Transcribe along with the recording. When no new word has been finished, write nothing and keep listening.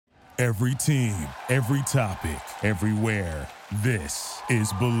Every team, every topic, everywhere. This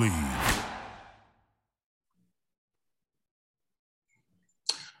is Believe.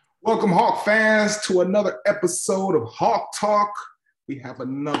 Welcome, Hawk fans, to another episode of Hawk Talk. We have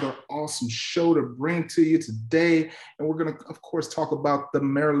another awesome show to bring to you today, and we're going to, of course, talk about the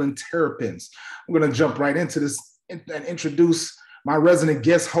Maryland Terrapins. I'm going to jump right into this and introduce my resident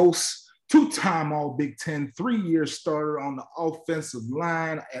guest host, two-time All-Big Ten, 3-year starter on the offensive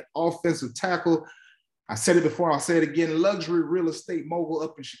line at offensive tackle. I said it before, I'll say it again, luxury real estate mogul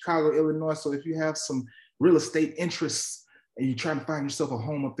up in Chicago, Illinois. So if you have some real estate interests and you're trying to find yourself a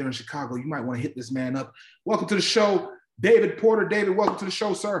home up there in Chicago, you might want to hit this man up. Welcome to the show, David Porter. David, welcome to the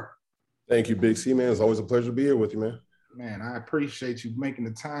show, sir. Thank you, Big C, man. It's always a pleasure to be here with you, man. Man, I appreciate you making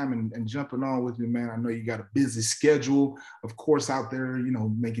the time and jumping on with me, man. I know you got a busy schedule, of course, out there, you know,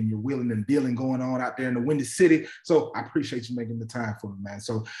 making your wheeling and dealing going on out there in the Windy City. So I appreciate you making the time for me, man.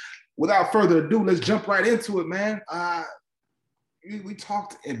 So without further ado, let's jump right into it, man. We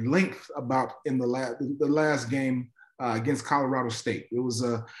talked at length about in the last game against Colorado State. It was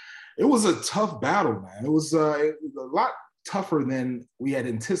a tough battle, man. It was a lot tougher than we had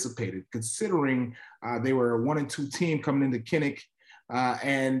anticipated, considering they were a 1-2 team coming into Kinnick,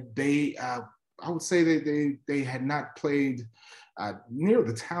 and they, I would say they had not played near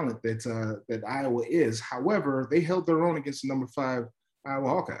the talent that Iowa is. However, they held their own against the number 5 Iowa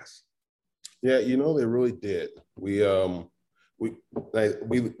Hawkeyes. Yeah, you know, they really did. We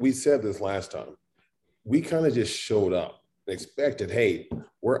said this last time. We kind of just showed up and expected, hey,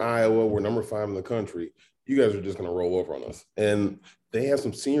 we're Iowa, we're number 5 in the country. You guys are just going to roll over on us. And they have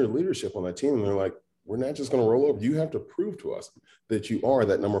some senior leadership on that team. And they're like, we're not just going to roll over. You have to prove to us that you are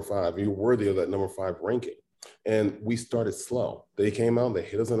that number 5. You're worthy of that number 5 ranking. And we started slow. They came out, they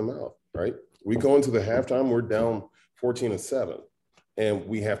hit us in the mouth, right? We go into the halftime, we're down 14-7, and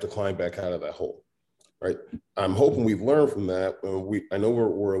we have to climb back out of that hole, right? I'm hoping we've learned from that. I know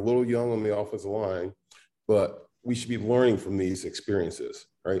we're a little young on the offensive line, but we should be learning from these experiences,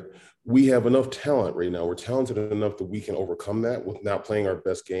 right? We have enough talent right now. We're talented enough that we can overcome that with not playing our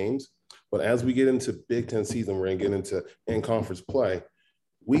best games. But as we get into Big Ten season, we're going to get into in-conference play.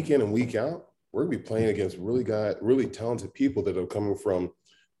 Week in and week out, we're going to be playing against really talented people that are coming from,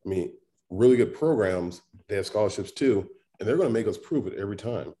 really good programs. They have scholarships too, and they're going to make us prove it every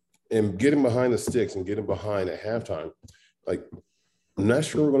time. And getting behind the sticks and getting behind at halftime, like, I'm not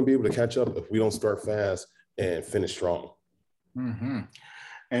sure we're going to be able to catch up if we don't start fast and finish strong. Mm-hmm.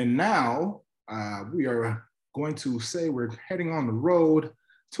 And now we are going to say we're heading on the road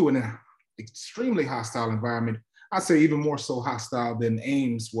to an extremely hostile environment. I'd say even more so hostile than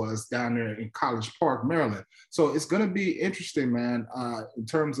Ames was down there in College Park, Maryland. So it's going to be interesting, man, in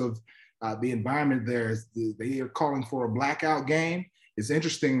terms of the environment there. They are calling for a blackout game. It's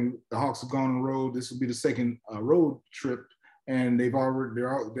interesting. The Hawks have gone on the road. This will be the second road trip, and they're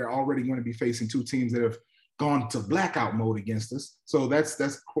already going to be facing 2 teams that have gone to blackout mode against us. So that's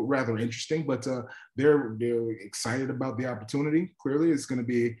rather interesting, but they're excited about the opportunity. Clearly, it's going to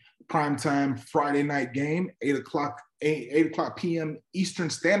be a primetime Friday night game, 8 o'clock p.m. Eastern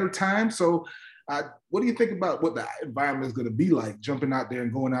Standard Time. So what do you think about what the environment is going to be like, jumping out there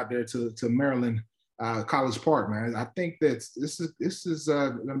and going out there to Maryland College Park, man? I think that this is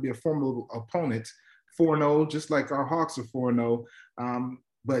going to be a formidable opponent, 4-0, just like our Hawks are 4-0.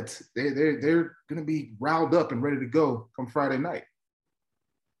 But they're going to be riled up and ready to go come Friday night.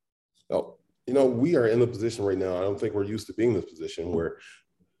 So, you know, we are in the position right now. I don't think we're used to being in this position where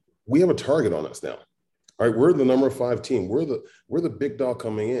we have a target on us now. All right, we're the number 5 team. We're the big dog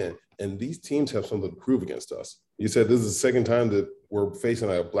coming in, and these teams have something to prove against us. You said this is the second time that we're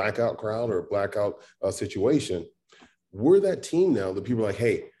facing a blackout crowd or a blackout situation. We're that team now that people are like,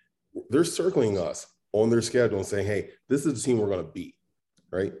 hey, they're circling us on their schedule and saying, hey, this is the team we're going to beat.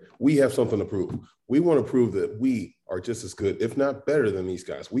 Right? We have something to prove. We want to prove that we are just as good, if not better than these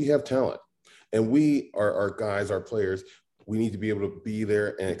guys. We have talent, and we are our guys, our players. We need to be able to be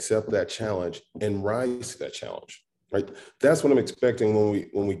there and accept that challenge and rise to that challenge, right? That's what I'm expecting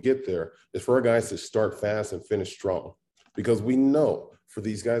when we get there, is for our guys to start fast and finish strong, because we know for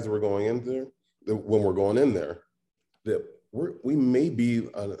these guys that we're going in there, that when we're going in there, that we may be,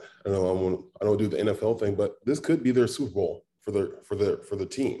 I don't do the NFL thing, but this could be their Super Bowl for the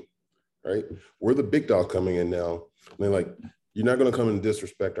team, right? We're the big dog coming in now. And they're like, you're not going to come and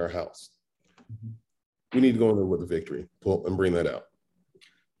disrespect our house. We need to go in there with a victory and bring that out.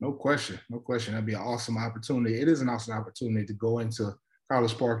 No question. That'd be an awesome opportunity. It is an awesome opportunity to go into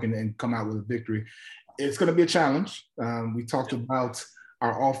College Park and come out with a victory. It's going to be a challenge. We talked about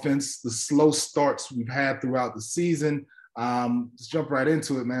our offense, the slow starts we've had throughout the season. Let's jump right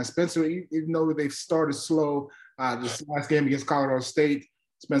into it, man. Spencer, even though they've started slow, this last game against Colorado State,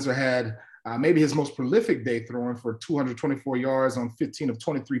 Spencer had maybe his most prolific day, throwing for 224 yards on 15 of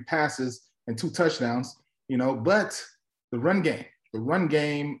 23 passes and 2 touchdowns, but the run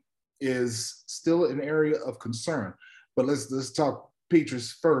game is still an area of concern. But let's talk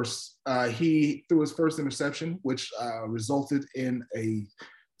Petras first. He threw his first interception, which resulted in a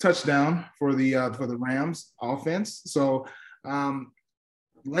touchdown for the Rams offense. So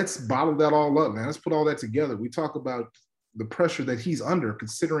let's bottle that all up, man. Let's put all that together. We talk about the pressure that he's under,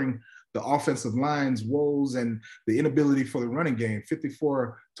 considering the offensive line's woes and the inability for the running game.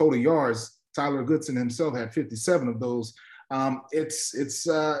 54 total yards. Tyler Goodson himself had 57 of those. It's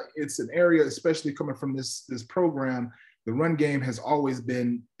an area, especially coming from this program. The run game has always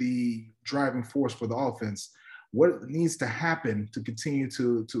been the driving force for the offense. What needs to happen to continue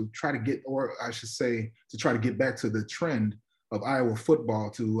to try to get, or I should say, to try to get back to the trend of Iowa football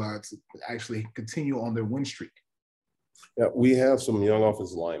to actually continue on their win streak? Yeah, we have some young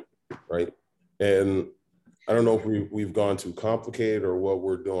offensive line, right? And I don't know if we've gone too complicated or what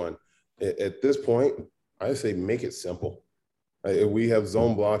we're doing. At this point, I say make it simple. We have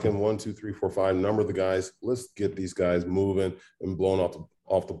zone blocking 1, 2, 3, 4, 5. Number of the guys. Let's get these guys moving and blowing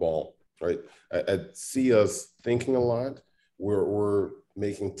off the ball. Right. I see us thinking a lot. We're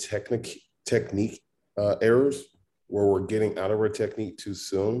making technique errors where we're getting out of our technique too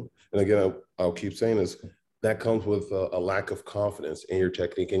soon. And again, I'll keep saying this. That comes with a lack of confidence in your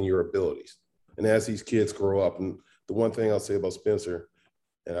technique and your abilities. And as these kids grow up, and the one thing I'll say about Spencer,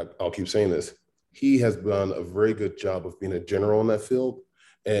 and I'll keep saying this, he has done a very good job of being a general in that field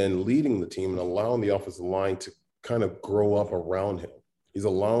and leading the team and allowing the offensive line to kind of grow up around him. He's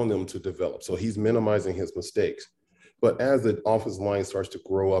allowing them to develop. So he's minimizing his mistakes. But as the offensive line starts to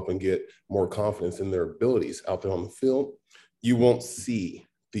grow up and get more confidence in their abilities out there on the field, you won't see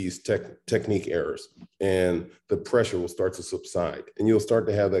these technique errors, and the pressure will start to subside. And you'll start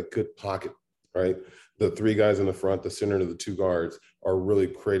to have that good pocket, right? The 3 guys in the front, the center to the 2 guards are really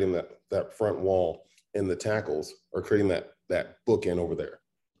creating that front wall, and the tackles are creating that bookend over there,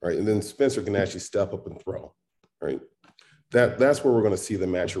 right? And then Spencer can actually step up and throw, right? That's where we're going to see the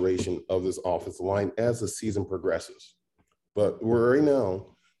maturation of this offensive line as the season progresses. But right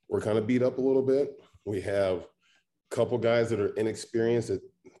now, we're kind of beat up a little bit. We have a couple guys that are inexperienced at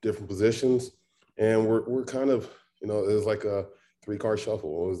different positions, and we're kind of, it's like a 3-card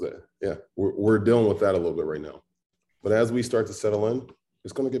shuffle. What was that? Yeah, we're dealing with that a little bit right now. But as we start to settle in,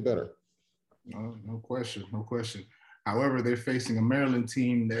 it's going to get better. No question. However, they're facing a Maryland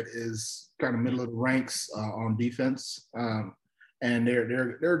team that is kind of middle of the ranks on defense, and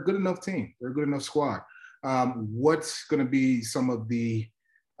they're a good enough team. They're a good enough squad. What's going to be some of the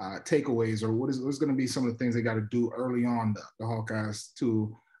takeaways, or what's going to be some of the things they got to do early on, the Hawkeyes,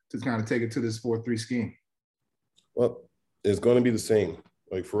 to kind of take it to this 4-3 scheme? Well, it's going to be the same.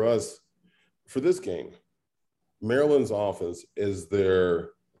 Like for us, for this game, Maryland's offense is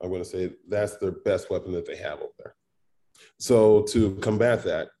I'm going to say that's their best weapon that they have over there. So to combat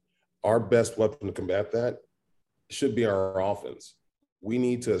that, our best weapon to combat that should be our offense. We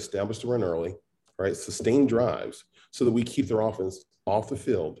need to establish the run early, right? Sustain drives so that we keep their offense off the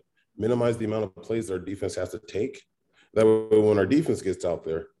field, minimize the amount of plays that our defense has to take. That way, when our defense gets out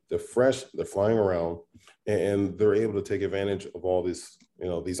there, they're fresh, they're flying around, and they're able to take advantage of all these,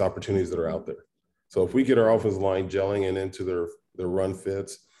 these opportunities that are out there. So if we get our offensive line gelling and into their run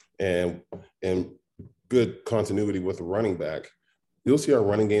fits and good continuity with the running back, you'll see our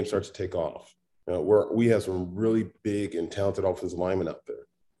running game start to take off. We have some really big and talented offensive linemen out there,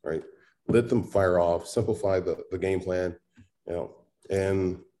 right? Let them fire off, simplify the game plan,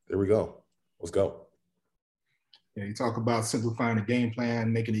 and there we go. Let's go. Yeah, you talk about simplifying the game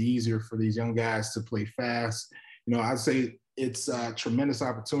plan, making it easier for these young guys to play fast. I'd say it's a tremendous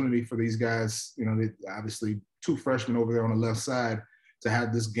opportunity for these guys, obviously 2 freshmen over there on the left side, to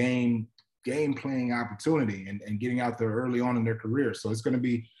have this game playing opportunity and getting out there early on in their career. So it's going to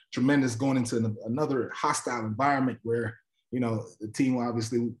be tremendous going into another hostile environment where, the team will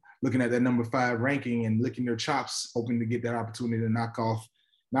obviously looking at that number 5 ranking and licking their chops, hoping to get that opportunity to knock off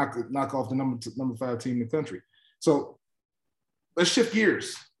the number 5 team in the country. So let's shift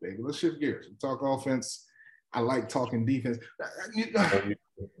gears, baby. Let's shift gears. We talk offense. I like talking defense.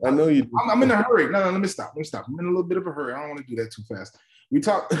 I know you. I'm in a hurry. No, let me stop. I'm in a little bit of a hurry. I don't want to do that too fast. We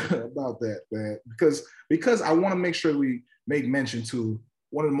talk about that because I want to make sure we make mention to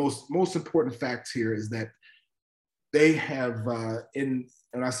one of the most important facts here is that they have and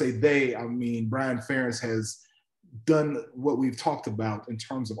I say they, I mean Brian Ferentz has done what we've talked about in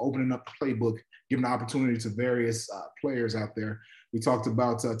terms of opening up the playbook, giving the opportunity to various players out there. We talked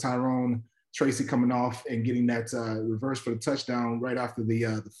about Tyrone Tracy coming off and getting that reverse for the touchdown right after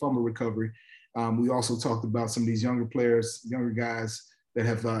the fumble recovery. We also talked about some of these younger players, younger guys that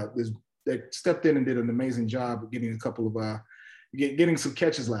have that stepped in and did an amazing job of getting a couple of getting some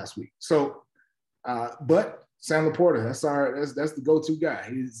catches last week. So, but Sam Laporta, that's the go-to guy.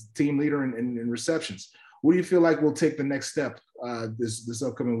 He's team leader in receptions. What do you feel like will take the next step this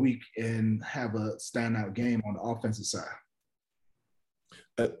upcoming week and have a standout game on the offensive side?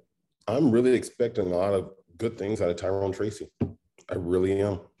 I'm really expecting a lot of good things out of Tyrone Tracy. I really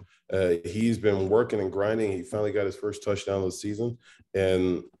am. He's been working and grinding. He finally got his first touchdown of the season.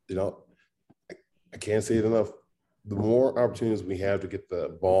 And, I can't say it enough. The more opportunities we have to get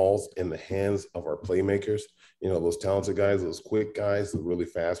the balls in the hands of our playmakers, those talented guys, those quick guys, the really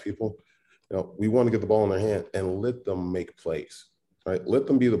fast people, we want to get the ball in their hand and let them make plays, right? Let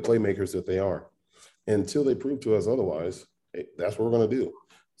them be the playmakers that they are. Until they prove to us otherwise, that's what we're going to do.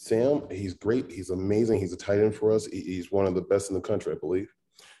 Sam, he's great. He's amazing. He's a tight end for us. He's one of the best in the country, I believe.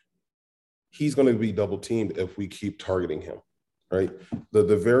 He's going to be double teamed if we keep targeting him, right?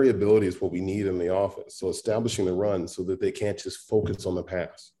 The variability is what we need in the offense. So establishing the run so that they can't just focus on the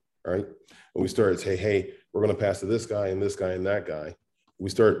pass, right? And we start to say, hey, we're going to pass to this guy and this guy and that guy. We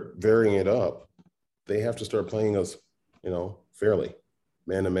start varying it up. They have to start playing us, fairly,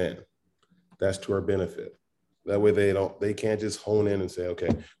 man to man. That's to our benefit. That way they can't just hone in and say, okay,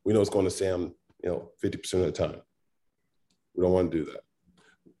 we know it's going to Sam, 50% of the time. We don't want to do that.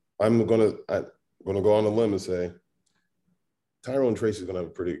 I'm going to go on a limb and say Tyrone Tracy is going to have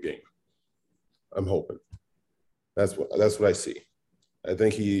a pretty good game. I'm hoping. That's what I see. I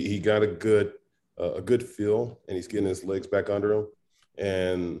think he got a good feel, and he's getting his legs back under him,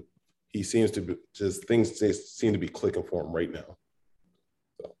 and he seems to be things seem to be clicking for him right now.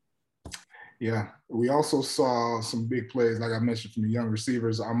 So. Yeah, we also saw some big plays, like I mentioned, from the young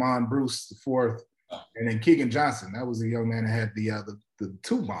receivers, Armand Bruce, the fourth, and then Keegan Johnson. That was the young man that had the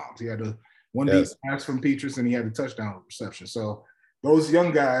two bombs. He had the one deep pass from Petrus, and he had the touchdown reception. So those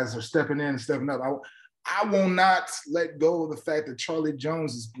young guys are stepping in and stepping up. I will not let go of the fact that Charlie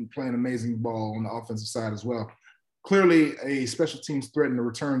Jones has been playing amazing ball on the offensive side as well. Clearly a special teams threat in the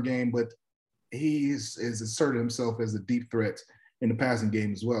return game, but he's asserted himself as a deep threat in the passing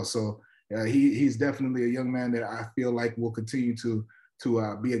game as well. So he's definitely a young man that I feel like will continue to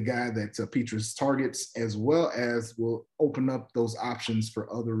be a guy that Petrus targets, as well as will open up those options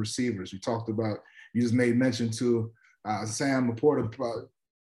for other receivers. You just made mention to Sam Laporta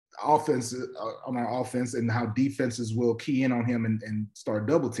offense on our offense and how defenses will key in on him and start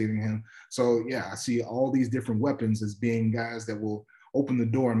double teaming him. So yeah, I see all these different weapons as being guys that will open the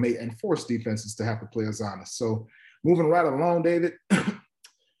door and force defenses to have to play us honest. So moving right along, David,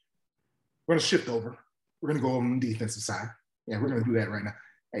 we're going to shift over. We're going to go over on the defensive side. Yeah, we're going to do that right now.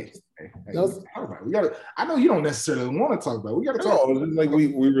 Hey, I know you don't necessarily want to talk about it. We got to talk. No, like we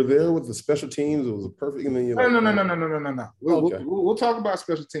were there with the special teams. It was a perfect. And then No. We'll talk about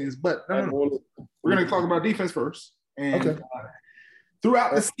special teams, but no. We're going to talk about defense first. And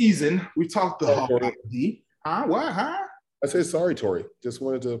throughout the season, we talked to Hawkeye D. What? I said sorry, Tori. Just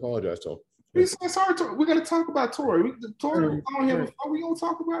wanted to apologize to him. We said sorry, Tori. We're going to talk about Tori. Tori was on here before. We're going to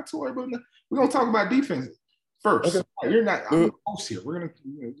talk about Tori, but we're going to talk about defense first. Okay. You're not. I'm the host here. We're gonna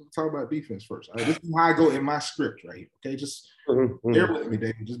talk about defense first. All right, this is how I go in my script right here. Okay, just bear with me,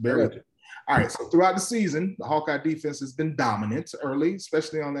 David. Just bear with me. All right. So throughout the season, the Hawkeye defense has been dominant early,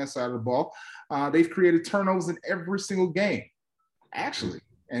 especially on that side of the ball. They've created turnovers in every single game, actually,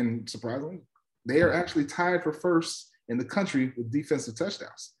 and surprisingly, they are actually tied for first in the country with defensive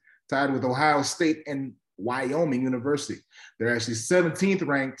touchdowns, tied with Ohio State and Wyoming University. They're actually 17th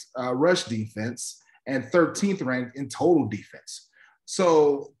ranked rush defense and 13th ranked in total defense.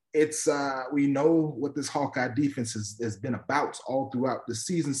 So it's we know what this Hawkeye defense has been about all throughout the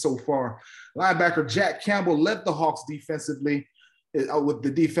season so far. Linebacker Jack Campbell led the Hawks defensively with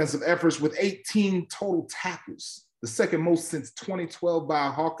the defensive efforts with 18 total tackles, the second most since 2012 by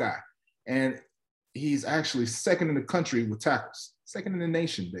a Hawkeye. And he's actually second in the country with tackles, second in the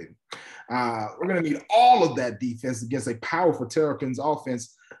nation, baby. We're going to need all of that defense against a powerful Terrapins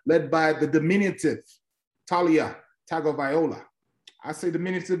offense led by the diminutive Talia Tagovailoa. I say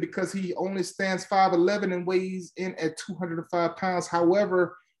diminutive because he only stands 5'11" and weighs in at 205 pounds.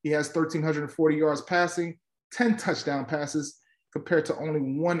 However, he has 1,340 yards passing, 10 touchdown passes compared to only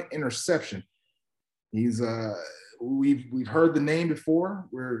one interception. He's we've heard the name before.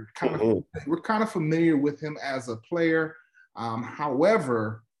 We're kind of familiar with him as a player.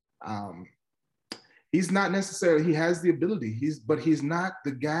 However, he's not necessarily, he has the ability, but he's not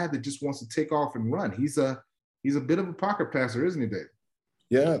the guy that just wants to take off and run. He's a bit of a pocket passer, isn't he, Dave?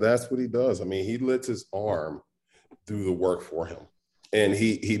 Yeah, that's what he does. I mean, he lets his arm do the work for him. And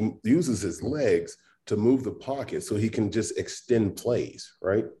he uses his legs to move the pocket so he can just extend plays,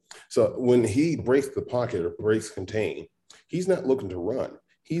 right? So when he breaks the pocket or breaks contain, he's not looking to run.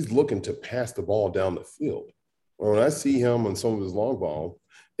 He's looking to pass the ball down the field. When I see him on some of his long ball,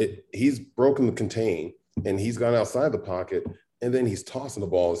 he's broken the contain and he's gone outside the pocket and then he's tossing the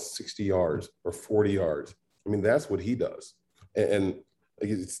ball 60 yards or 40 yards. I mean, that's what he does. And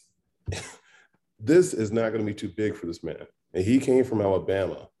this is not going to be too big for this man. And he came from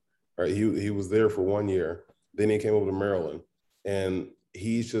Alabama, right? He was there for 1 year. Then he came over to Maryland, and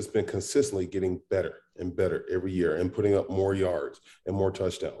he's just been consistently getting better and better every year and putting up more yards and more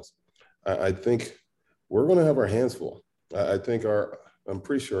touchdowns. I think we're going to have our hands full. I'm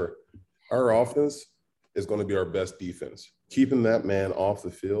pretty sure our offense is going to be our best defense. Keeping that man off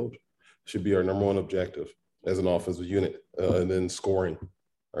the field should be our number one objective as an offensive unit, and then scoring,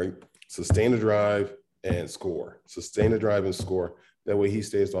 right? Sustain the drive and score. Sustain the drive and score. That way he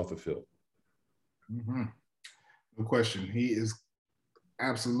stays off the field. Mm-hmm. No question. He is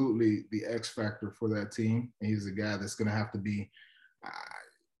absolutely the X factor for that team. And he's a guy that's going to have to be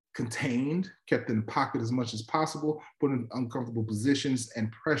contained, kept in the pocket as much as possible, put in uncomfortable positions,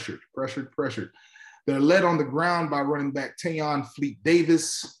 and pressured. They're led on the ground by running back Tayon Fleet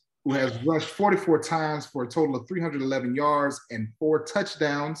Davis, who has rushed 44 times for a total of 311 yards and 4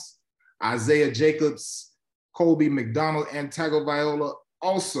 touchdowns. Isaiah Jacobs, Colby McDonald, and Tagovailoa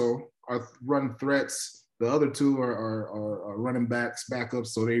also are run threats. The other two are running backs, backups,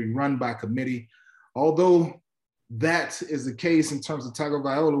 so they run by committee. Although that is the case in terms of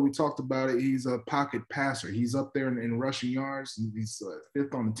Tagovailoa, we talked about it, he's a pocket passer. He's up there in rushing yards. He's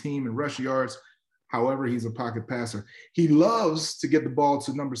 5th on the team in rushing yards. However, he's a pocket passer. He loves to get the ball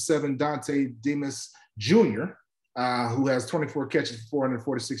to number 7, Dante Demas Jr., who has 24 catches,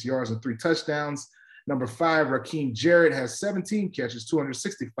 446 yards, and 3 touchdowns. Number 5, Raheem Jarrett has 17 catches,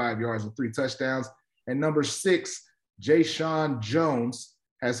 265 yards, and 3 touchdowns. And number 6, Jay-Sean Jones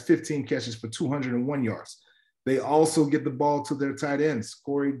has 15 catches for 201 yards. They also get the ball to their tight ends,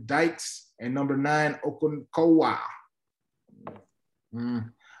 Corey Dykes and number 9, Okonkwo.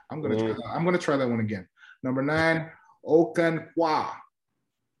 I'm gonna try that one again. Number 9, Okonkwo.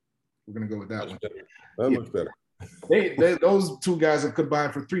 We're gonna go with that one. That looks better. Those two guys have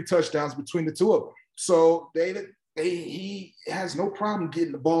combined for 3 touchdowns between the two of them. So he has no problem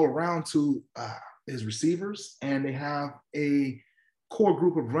getting the ball around to his receivers, and they have a core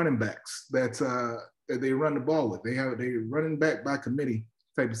group of running backs that they run the ball with. They running back by committee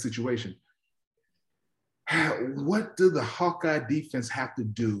type of situation. What do the Hawkeye defense have to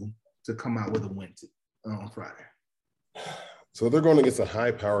do to come out with a win on Friday? So they're going against a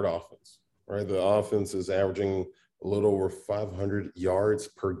high-powered offense, right? The offense is averaging a little over 500 yards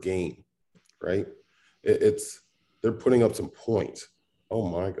per game, right? They're putting up some points. Oh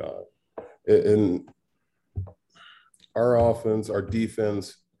my God! And our offense, our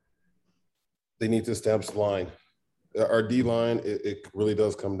defense, they need to establish the line. Our D line, it really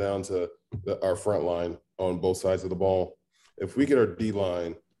does come down to our front line on both sides of the ball. If we get our D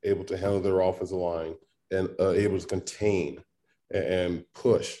line able to handle their offensive line and able to contain and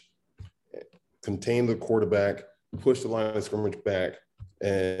push, contain the quarterback, push the line of scrimmage back,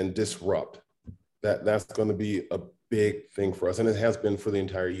 and disrupt, that's going to be a big thing for us. And it has been for the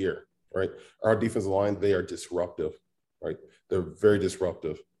entire year, right? Our defensive line, they are disruptive, right? They're very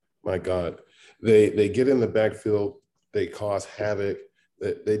disruptive. My God. They get in the backfield, they cause havoc,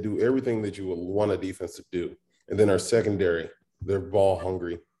 they do everything that you would want a defense to do. And then our secondary, they're ball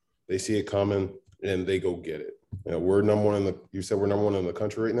hungry. They see it coming and they go get it. You know, we're number one you said we're number 1 in the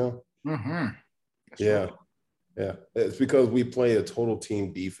country right now? Mm-hmm. Yeah. Right. Yeah. It's because we play a total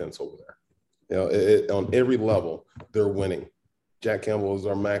team defense over there. You know, on every level, they're winning. Jack Campbell is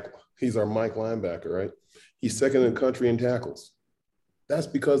he's our Mike linebacker, right? He's 2nd in the country in tackles. That's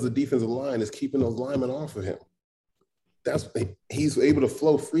because the defensive line is keeping those linemen off of him. He's able to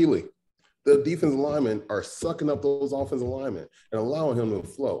flow freely. The defensive linemen are sucking up those offensive linemen and allowing him to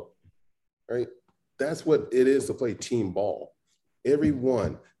flow, right? That's what it is to play team ball.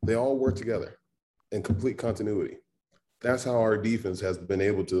 Everyone, they all work together in complete continuity. That's how our defense has been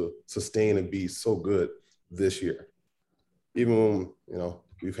able to sustain and be so good this year. Even when, you know,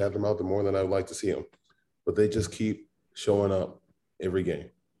 we've had them out there more than I'd like to see them, but they just keep showing up every game.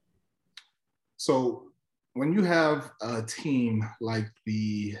 So when you have a team like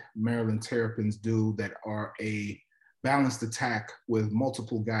the Maryland Terrapins do that are a balanced attack with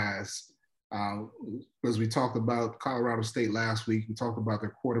multiple guys Because we talked about Colorado State last week. We talked about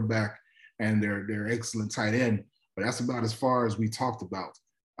their quarterback and their excellent tight end, but that's about as far as we talked about.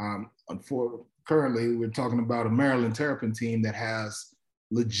 Currently, we're talking about a Maryland Terrapin team that has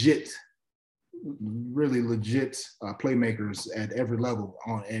really legit playmakers at every level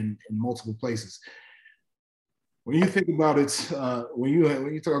in multiple places. When you think about it, when you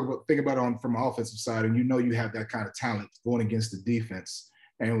think about it from an offensive side, and you have that kind of talent going against the defense,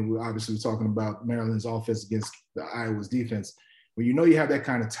 and obviously we're talking about Maryland's offense against the Iowa's defense. When you have that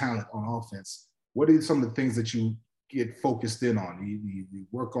kind of talent on offense, what are some of the things that you get focused in on? You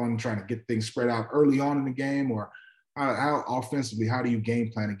work on trying to get things spread out early on in the game, or how offensively, how do you game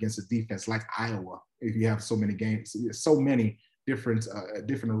plan against a defense like Iowa if you have so many different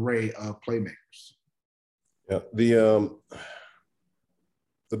array of playmakers? Yeah, the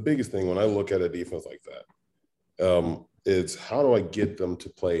biggest thing when I look at a defense like that, is how do I get them to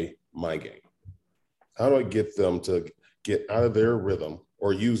play my game? How do I get them to get out of their rhythm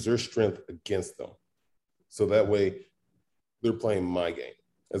or use their strength against them? So that way they're playing my game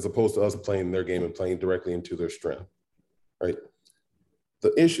as opposed to us playing their game and playing directly into their strength, right?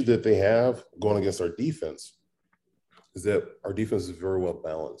 The issue that they have going against our defense is that our defense is very well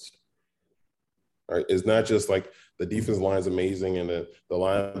balanced. Right? It's not just like the defense line is amazing and the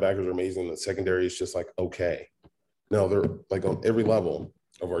linebackers are amazing. And the secondary is just like, okay. No, they're like on every level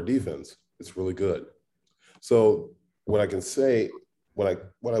of our defense. It's really good. So what I can say, what I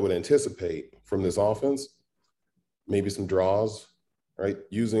would anticipate from this offense, maybe some draws, right?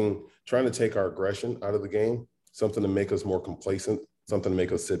 Trying to take our aggression out of the game, something to make us more complacent, something to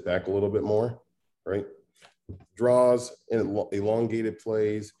make us sit back a little bit more, right? Draws and elongated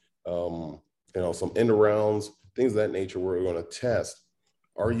plays, some end arounds, things of that nature where we're going to test,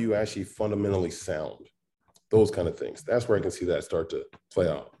 are you actually fundamentally sound? Those kind of things. That's where I can see that start to play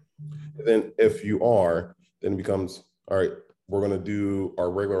out. And then if you are, then it becomes, all right, we're going to do our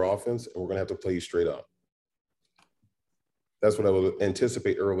regular offense and we're going to have to play you straight up. That's what I would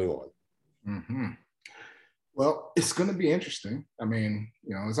anticipate early on. Mm-hmm. Well, it's going to be interesting. I mean,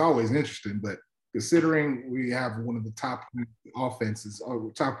 it's always interesting, but considering we have one of the top offenses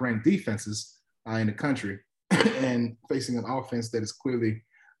or top ranked defenses in the country and facing an offense that is clearly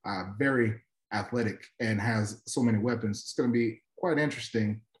very athletic and has so many weapons, it's going to be quite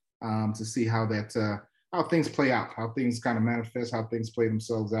interesting to see how things play out, how things kind of manifest, how things play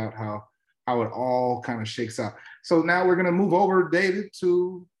themselves out, how it all kind of shakes out. So now we're going to move over, David,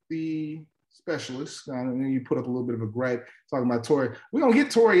 to the specialist. And then you put up a little bit of a gripe talking about Torrey. We're going to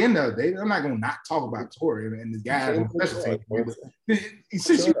get Torrey in there, David. I'm not going to not talk about Torrey and the guys on the special team.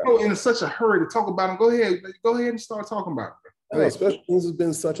 Since you go in such a hurry to talk about him, go ahead and start talking about it. Special teams has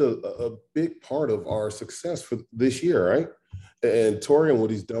been such a big part of our success for this year, right? And Torrey and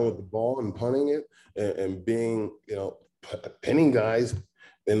what he's done with the ball and punting it and being, pinning guys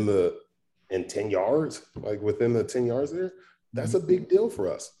in 10 yards, like within the 10 yards there, that's a big deal for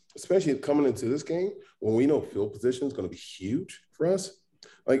us, especially coming into this game when we know field position is going to be huge for us.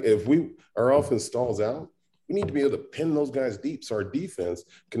 Like if our offense stalls out, we need to be able to pin those guys deep so our defense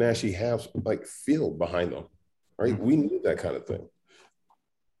can actually have like field behind them, right? We need that kind of thing.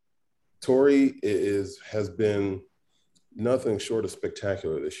 Torrey has been nothing short of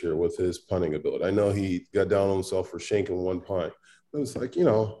spectacular this year with his punting ability. I know he got down on himself for shanking one punt. It was like,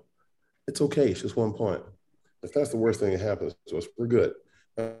 it's okay. It's just one punt. If that's the worst thing that happens to us, we're good.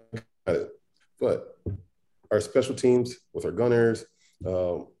 But our special teams with our gunners,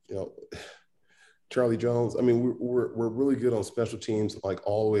 Charlie Jones, I mean, we're really good on special teams, like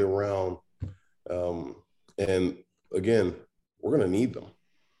all the way around. And again, we're going to need them.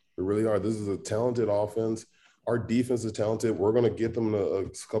 We really are. This is a talented offense. Our defense is talented. We're going to get them in a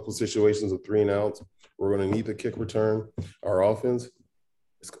couple of situations of 3 and outs. We're going to need the kick return. Our offense,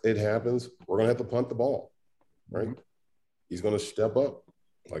 it happens. We're going to have to punt the ball, right? He's going to step up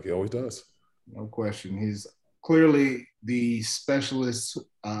like he always does. No question. He's clearly the specialist,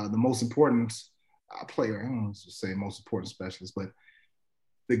 the most important player. I don't know to say most important specialist, but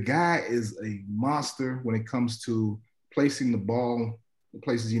the guy is a monster when it comes to placing the ball the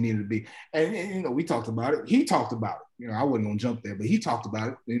places you needed to be. And we talked about it. He talked about it. I wasn't going to jump there, but he talked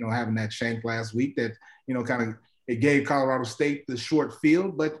about it, having that shank last week that, kind of it gave Colorado State the short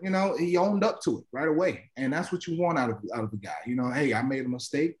field, but, he owned up to it right away. And that's what you want out of the guy. Hey, I made a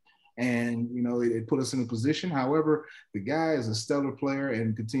mistake and, it put us in a position. However, the guy is a stellar player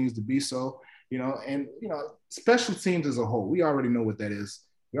and continues to be so, and, special teams as a whole, we already know what that is.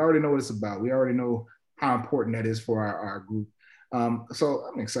 We already know what it's about. We already know how important that is for our group. So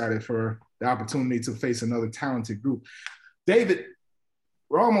I'm excited for the opportunity to face another talented group. David,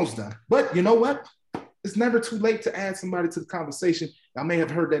 We're almost done. But you know what? It's never too late to add somebody to the conversation. I may have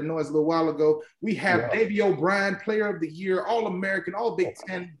heard that noise a little while ago. We have Davy O'Brien, Player of the Year, All-American, All Big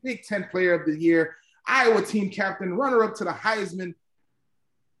Ten Player of the Year, Iowa team captain, runner-up to the Heisman.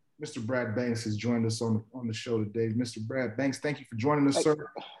 Mr. Brad Banks has joined us on the show today. Mr. Brad Banks, thank you for joining us, sir.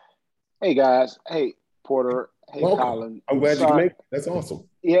 Hey, guys. Hey, Porter. Hey, Welcome. Colin. I'm glad you can make it. That's awesome.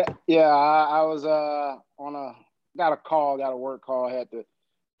 Yeah. I was got a work call I had to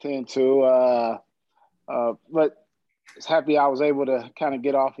attend to. But it's happy I was able to kind of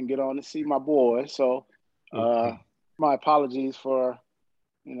get off and get on to see my boy. So my apologies for,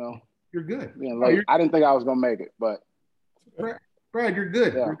 You're good. I didn't think I was going to make it, but. Brad, you're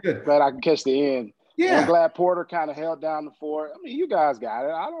good. Yeah, you're good. Glad I can catch the end. Yeah. I'm glad Porter kind of held down the fort. I mean, you guys got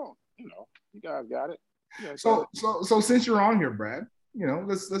it. You guys got it. So since you're on here, Brad,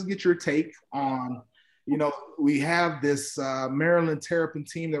 let's get your take on, we have this Maryland Terrapin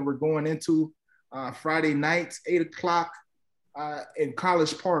team that we're going into Friday nights, 8:00 in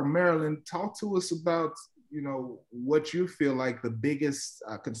College Park, Maryland. Talk to us about, what you feel like the biggest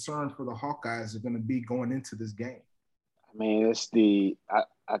concern for the Hawkeyes are going to be going into this game. I mean,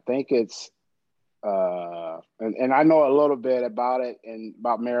 I think it's, and I know a little bit about it and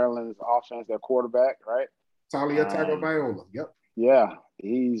about Maryland's offense, their quarterback, right? Taulia Tagovailoa. Yep. Yeah,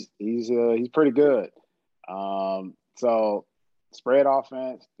 he's pretty good. So spread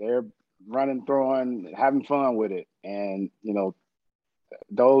offense, they're running, throwing, having fun with it, and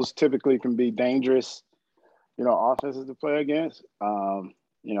those typically can be dangerous, offenses to play against.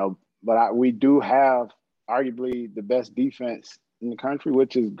 But we do have arguably the best defense in the country,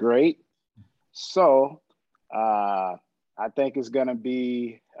 which is great. So I think it's going to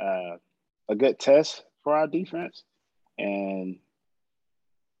be a good test for our defense. And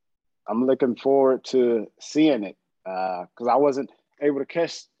I'm looking forward to seeing it because I wasn't able to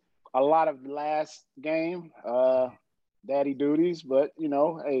catch a lot of the last game, daddy duties. But,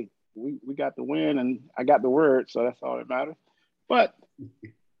 hey, we got the win and I got the word, so that's all that matters. But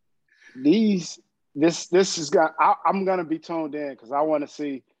This is got. I'm gonna be tuned in because I want to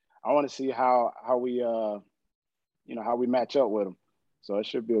see how we how we match up with them. So it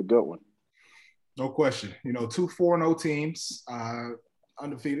should be a good one. No question. 2 4-0 teams,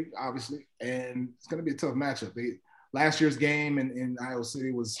 undefeated, obviously, and it's gonna be a tough matchup. Last year's game in Iowa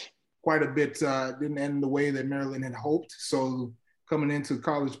City was quite a bit. Didn't end the way that Maryland had hoped. So coming into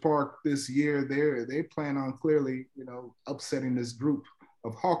College Park this year, they plan on clearly upsetting this group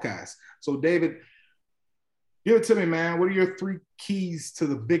of Hawkeyes. So David, give it to me, man. What are your 3 keys to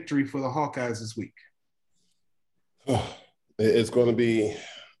the victory for the Hawkeyes this week? It's going to be,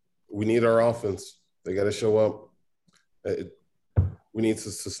 we need our offense. They got to show up. We need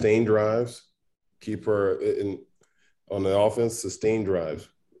to sustain drives, keep her on the offense, sustain drives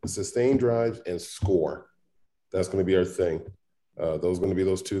and score. That's going to be our thing. Those are going to be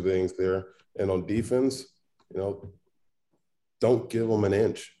those 2 things there. And on defense, don't give them an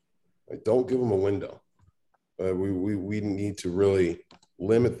inch. Don't give them a window. We need to really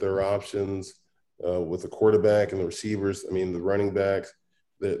limit their options with the quarterback and the receivers. I mean, the running backs,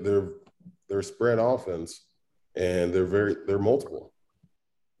 they're spread offense, and they're multiple.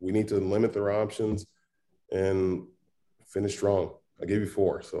 We need to limit their options and finish strong. I gave you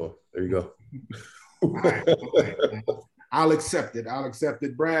 4, so there you go. All right. I'll accept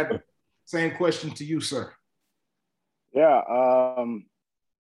it. Brad, same question to you, sir. Yeah,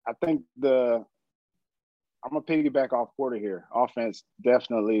 I think I'm going to piggyback off Porter here. Offense,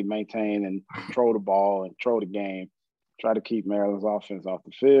 definitely maintain and control the ball and control the game. Try to keep Maryland's offense off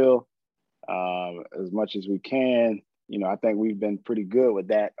the field as much as we can. I think we've been pretty good with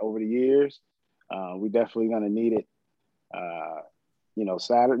that over the years. We definitely going to need it.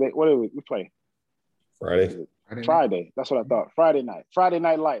 Saturday. What did we play? Friday. That's what I thought. Friday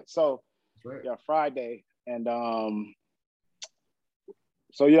night light. So, right. Yeah, Friday. And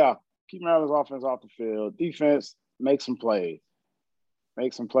so, yeah, keep Maryland's offense off the field. Defense, make some plays.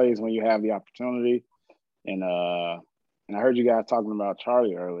 Make some plays when you have the opportunity. And I heard you guys talking about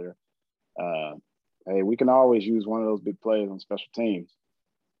Charlie earlier. Hey, we can always use one of those big plays on special teams.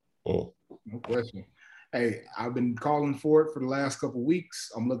 No question. Hey, I've been calling for it for the last couple of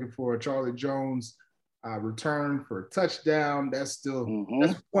weeks. I'm looking for a Charlie Jones return for a touchdown. That's still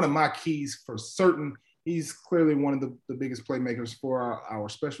that's one of my keys for certain. He's clearly one of the biggest playmakers for our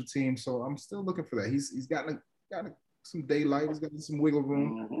special team. So I'm still looking for that. He's gotten some daylight. He's got some wiggle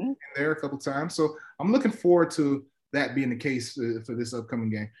room in there a couple times. So I'm looking forward to that being the case for this upcoming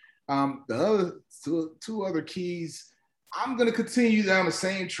game. The other two other keys, I'm going to continue down the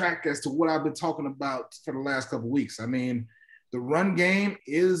same track as to what I've been talking about for the last couple of weeks. I mean, the run game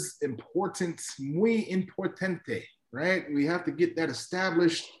is important, muy importante, right? We have to get that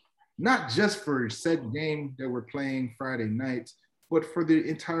established, not just for said game that we're playing Friday night, but for the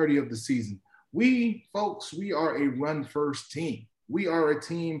entirety of the season. We are a run-first team. We are a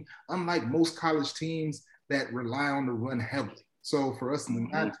team, unlike most college teams, that rely on the run heavily. So for us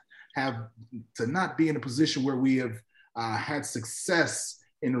to not be in a position where we have had success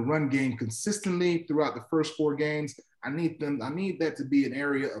in the run game consistently throughout the first 4 games, I need that to be an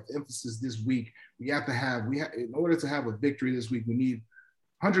area of emphasis this week. In order to have a victory this week, we need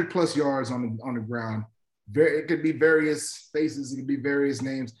 100+ yards on the ground. It could be various faces, it could be various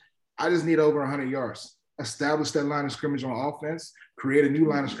names. I just need over 100 yards. Establish that line of scrimmage on offense, create a new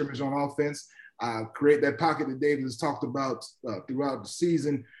line of scrimmage on offense, create that pocket that David has talked about throughout the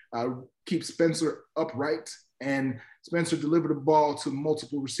season, keep Spencer upright, and Spencer delivered the ball to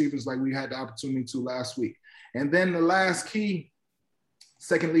multiple receivers like we had the opportunity to last week. And then the last key,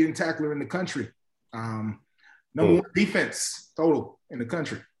 second leading tackler in the country, number 1 defense total in the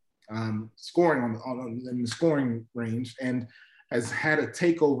country, scoring in the scoring range, and has had a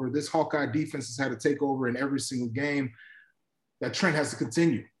takeover. This Hawkeye defense has had a takeover in every single game. That trend has to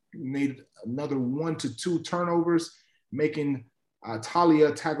continue. We need another 1 to 2 turnovers, making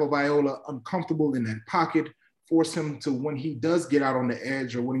Talia Tagovailoa uncomfortable in that pocket, force him to, when he does get out on the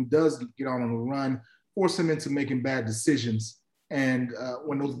edge or when he does get out on the run, force him into making bad decisions. And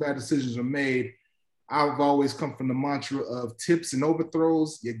when those bad decisions are made, I've always come from the mantra of tips and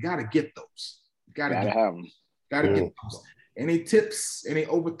overthrows. You got to get those. Gotta have them. Got to get those. Any tips, any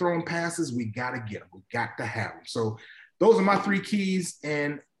overthrown passes, we got to get them. We got to have them. So those are my 3 keys,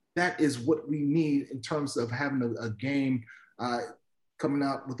 and that is what we need in terms of having a game coming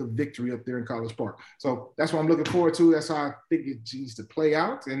out with a victory up there in College Park. So that's what I'm looking forward to. That's how I think it needs to play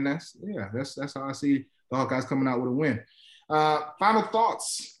out, and that's how I see the Hawkeyes coming out with a win. Final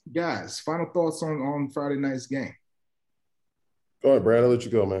thoughts, guys. Final thoughts on Friday night's game. Go ahead, Brad. I'll let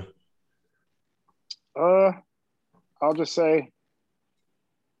you go, man. I'll just say,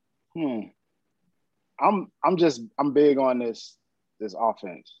 I'm big on this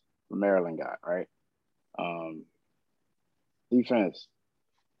offense the Maryland got, right? Defense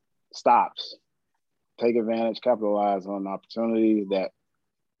stops, take advantage, capitalize on opportunities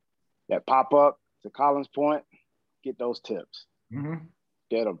that pop up. To Colin's point, get those tips. Mm-hmm.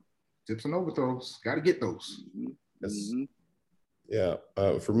 Get them. Tips and overthrows. Got to get those. Mm-hmm. Yeah.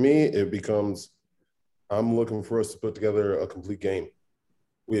 For me, it becomes, I'm looking for us to put together a complete game.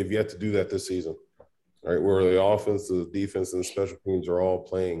 We have yet to do that this season, right? Where the offense, the defense, and the special teams are all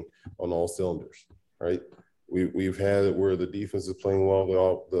playing on all cylinders, right? We've had it where the defense is playing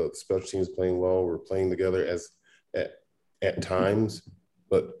well, the special teams playing well. We're playing together at times,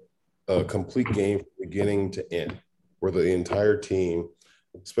 but a complete game from beginning to end, where the entire team,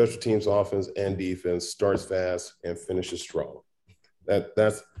 special teams, offense, and defense starts fast and finishes strong.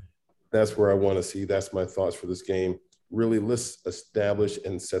 That's where I want to see. That's my thoughts for this game. Really, let's establish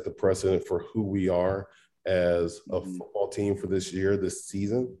and set the precedent for who we are as a football team for this year, this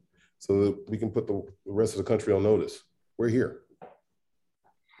season, so that we can put the rest of the country on notice. We're here.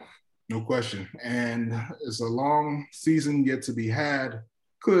 No question. And it's a long season yet to be had.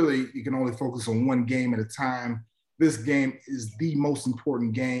 Clearly, you can only focus on one game at a time. This game is the most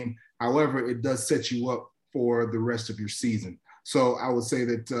important game. However, it does set you up for the rest of your season. So I would say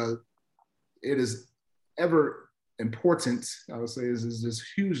that it is ever important. I would say is just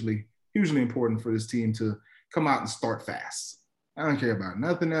hugely, hugely important for this team to come out and start fast. I don't care about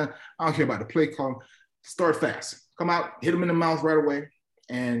nothing else. I don't care about the play call. Start fast. Come out, hit them in the mouth right away,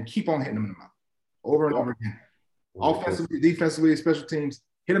 and keep on hitting them in the mouth over and over again. Offensively, defensively, special teams,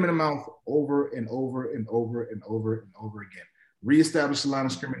 hit them in the mouth over and over and over and over and over again. Reestablish the line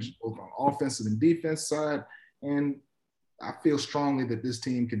of scrimmage both on offensive and defense side. And I feel strongly that this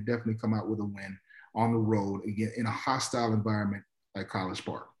team can definitely come out with a win on the road, again, in a hostile environment like College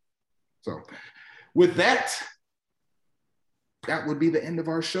Park. So with that, that would be the end of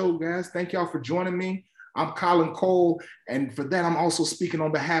our show, guys. Thank y'all for joining me. I'm Colin Cole, and for that, I'm also speaking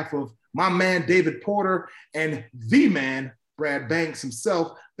on behalf of my man, David Porter, and the man, Brad Banks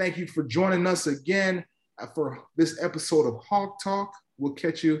himself. Thank you for joining us again for this episode of Hawk Talk. We'll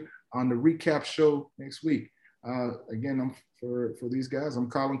catch you on the recap show next week. Again, for these guys, I'm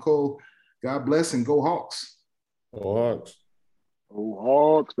Colin Cole. God bless and go Hawks. Go Hawks. Go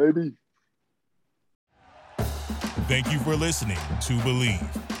Hawks, baby. Thank you for listening to Believe.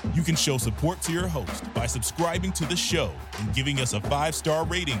 You can show support to your host by subscribing to the show and giving us a 5-star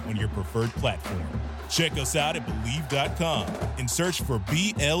rating on your preferred platform. Check us out at Believe.com and search for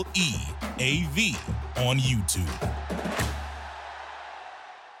BLEAV on YouTube.